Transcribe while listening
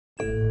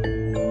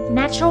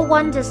Natural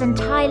wonders in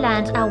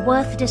Thailand are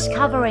worth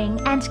discovering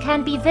and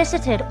can be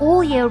visited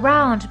all year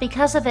round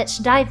because of its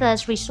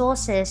diverse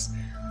resources,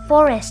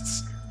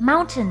 forests,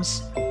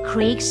 mountains,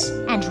 creeks,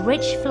 and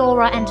rich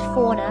flora and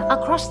fauna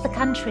across the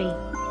country.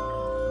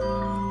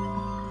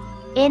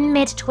 In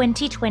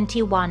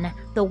mid-2021,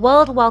 the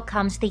world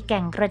welcomes the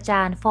Kaeng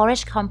Krachan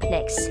Forest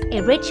Complex,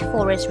 a rich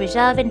forest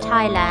reserve in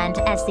Thailand,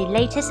 as the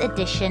latest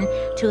addition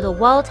to the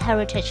World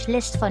Heritage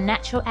List for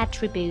Natural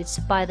Attributes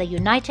by the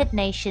United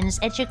Nations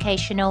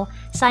Educational,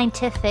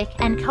 Scientific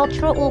and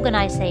Cultural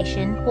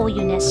Organization, or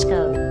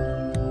UNESCO.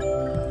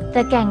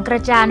 The Kaeng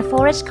Krachan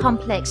Forest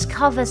Complex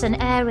covers an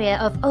area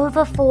of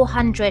over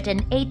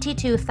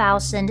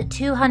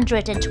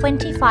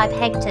 482,225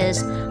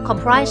 hectares,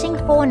 comprising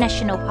 4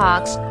 national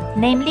parks,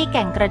 namely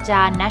Kaeng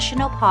Krachan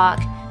National Park,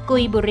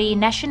 Phetchaburi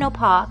National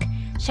Park,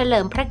 เฉลิ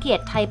มพระเกียร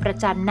ติไทยประ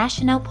จัน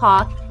National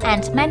Park,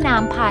 and แม่น้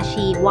ำพา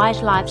ชี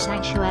Wildlife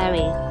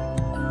Sanctuary.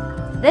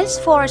 This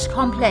forest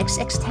complex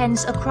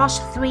extends across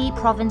 3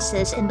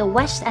 provinces in the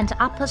west and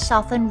upper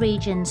southern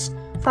regions,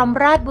 from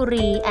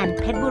Ratburi and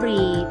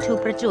Phetchaburi to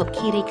Prachuap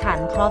Khiri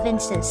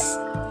provinces.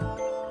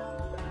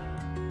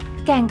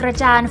 Kaeng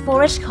Krachan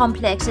Forest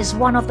Complex is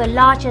one of the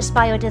largest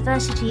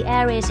biodiversity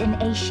areas in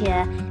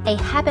Asia, a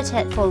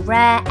habitat for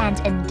rare and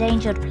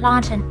endangered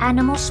plant and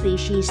animal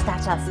species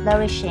that are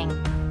flourishing.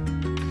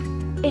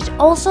 It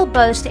also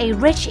boasts a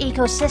rich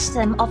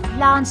ecosystem of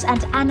plants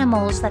and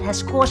animals that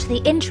has caught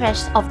the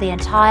interest of the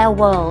entire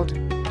world.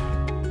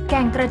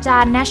 Kaeng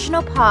Krachan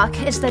National Park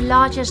is the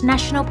largest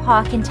national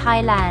park in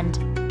Thailand.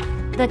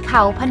 The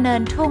Khao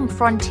Phaneun Thung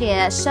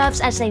frontier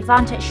serves as a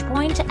vantage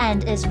point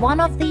and is one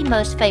of the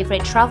most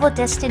favorite travel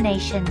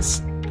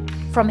destinations.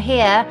 From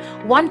here,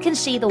 one can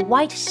see the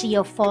white sea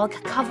of fog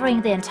covering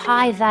the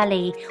entire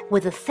valley,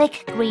 with a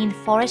thick green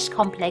forest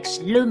complex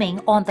looming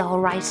on the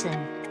horizon.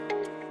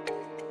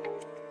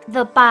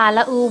 The Pa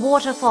La'u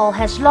waterfall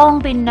has long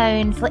been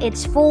known for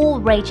its full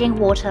raging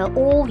water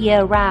all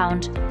year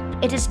round.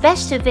 It is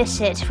best to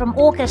visit from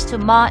August to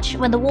March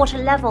when the water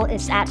level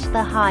is at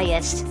the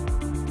highest.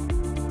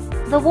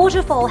 The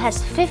waterfall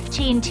has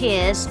 15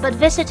 tiers, but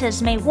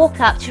visitors may walk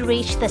up to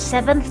reach the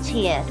 7th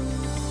tier.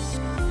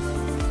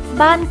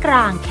 Ban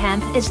Krang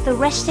Camp is the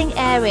resting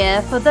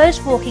area for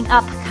those walking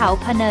up Khao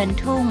Phaneun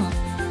Thung.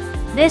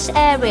 This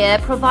area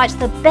provides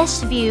the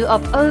best view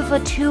of over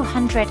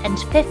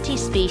 250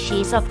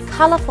 species of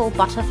colorful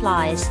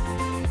butterflies.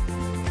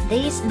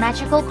 These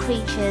magical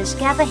creatures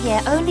gather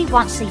here only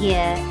once a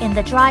year, in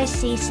the dry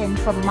season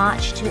from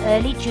March to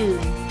early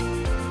June.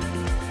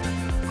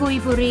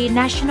 Phetchaburi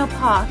National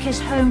Park is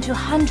home to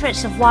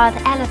hundreds of wild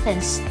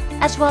elephants,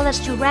 as well as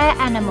to rare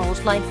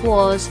animals like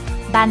boars,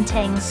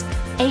 bantangs,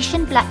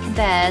 Asian black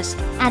bears,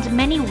 and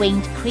many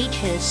winged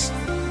creatures.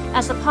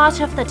 As a part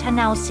of the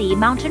Tanausi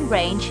mountain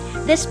range,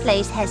 this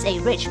place has a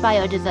rich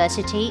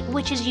biodiversity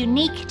which is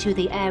unique to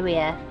the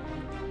area.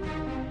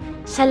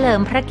 เฉลิ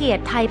มพระเกียร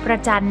ติไทยประ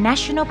จัน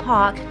National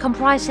Park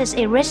comprises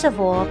a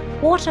reservoir,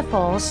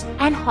 waterfalls,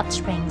 and hot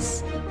springs.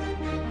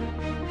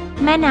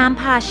 แม่น้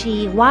ำพาชี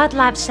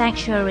Wildlife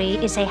Sanctuary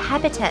is a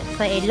habitat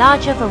for a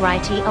larger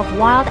variety of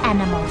wild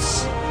animals.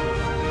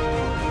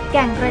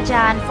 Kaeng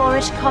Krachan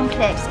Forest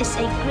Complex is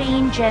a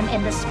green gem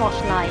in the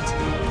spotlight.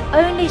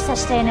 Only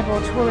sustainable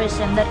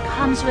tourism that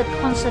comes with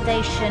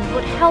conservation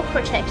would help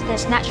protect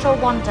this natural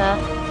wonder,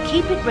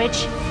 keep it rich,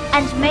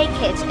 and make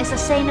it a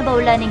sustainable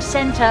learning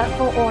center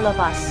for all of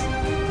us.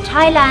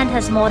 Thailand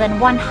has more than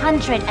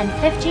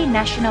 150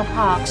 national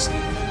parks.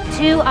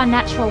 2 are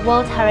natural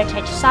World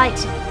Heritage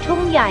Sites,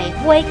 Thung Yai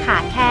Huay Kha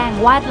Kaeng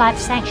Wildlife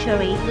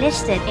Sanctuary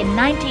listed in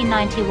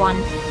 1991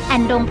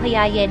 and Dong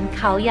Phaya Yen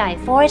Khao Yai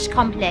Forest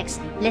Complex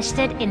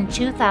listed in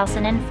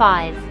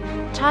 2005.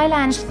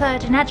 Thailand's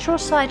 3rd natural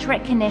site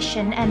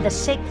recognition and the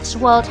 6th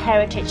World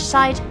Heritage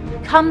Site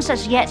comes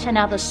as yet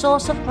another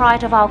source of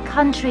pride of our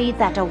country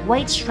that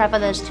awaits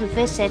travelers to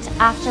visit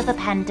after the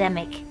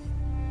pandemic.